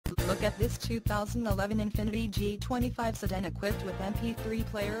look at this 2011 Infiniti G25 Sedan equipped with MP3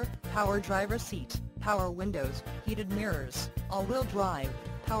 player, power driver seat, power windows, heated mirrors, all-wheel drive,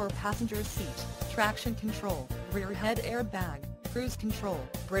 power passenger seat, traction control, rear head airbag, cruise control,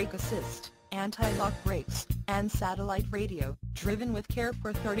 brake assist, anti-lock brakes, and satellite radio, driven with care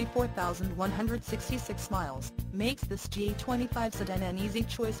for 34,166 miles, makes this G25 Sedan an easy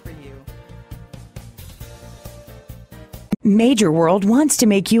choice for you. Major World wants to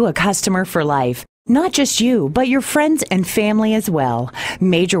make you a customer for life. Not just you, but your friends and family as well.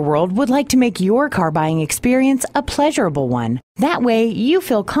 Major World would like to make your car buying experience a pleasurable one. That way, you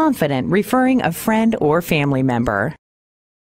feel confident referring a friend or family member.